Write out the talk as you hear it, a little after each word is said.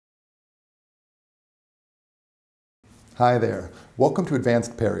Hi there. Welcome to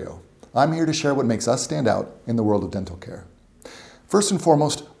Advanced Perio. I'm here to share what makes us stand out in the world of dental care. First and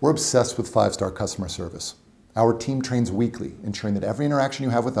foremost, we're obsessed with 5-star customer service. Our team trains weekly, ensuring that every interaction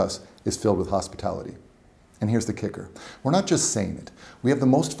you have with us is filled with hospitality. And here's the kicker. We're not just saying it. We have the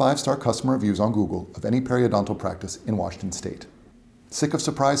most 5-star customer reviews on Google of any periodontal practice in Washington State. Sick of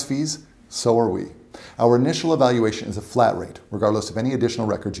surprise fees? So are we. Our initial evaluation is a flat rate, regardless of any additional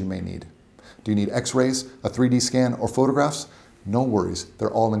records you may need. Do you need x-rays, a 3D scan, or photographs? No worries, they're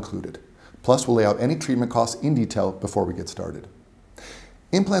all included. Plus, we'll lay out any treatment costs in detail before we get started.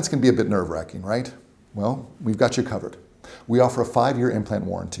 Implants can be a bit nerve-wracking, right? Well, we've got you covered. We offer a 5-year implant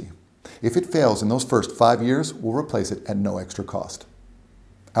warranty. If it fails in those first 5 years, we'll replace it at no extra cost.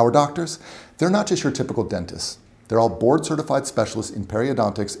 Our doctors, they're not just your typical dentists. They're all board-certified specialists in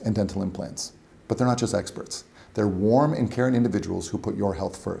periodontics and dental implants. But they're not just experts. They're warm and caring individuals who put your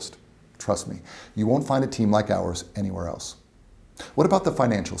health first. Trust me, you won't find a team like ours anywhere else. What about the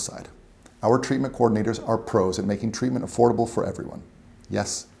financial side? Our treatment coordinators are pros at making treatment affordable for everyone.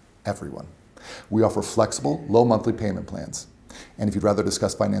 Yes, everyone. We offer flexible, low monthly payment plans. And if you'd rather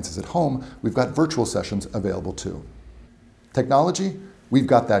discuss finances at home, we've got virtual sessions available too. Technology, we've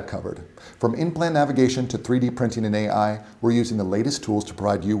got that covered. From in-plan navigation to 3D printing and AI, we're using the latest tools to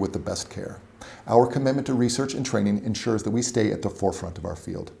provide you with the best care. Our commitment to research and training ensures that we stay at the forefront of our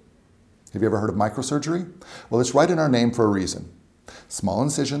field. Have you ever heard of microsurgery? Well, it's right in our name for a reason. Small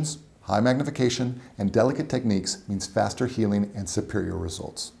incisions, high magnification, and delicate techniques means faster healing and superior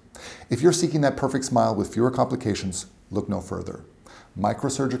results. If you're seeking that perfect smile with fewer complications, look no further.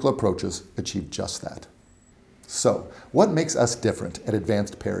 Microsurgical approaches achieve just that. So, what makes us different at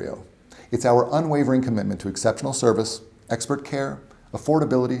Advanced Perio? It's our unwavering commitment to exceptional service, expert care,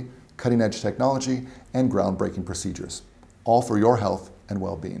 affordability, cutting-edge technology, and groundbreaking procedures, all for your health and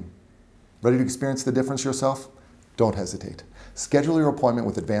well-being. Ready to experience the difference yourself? Don't hesitate. Schedule your appointment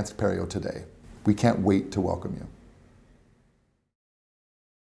with Advanced Perio today. We can't wait to welcome you.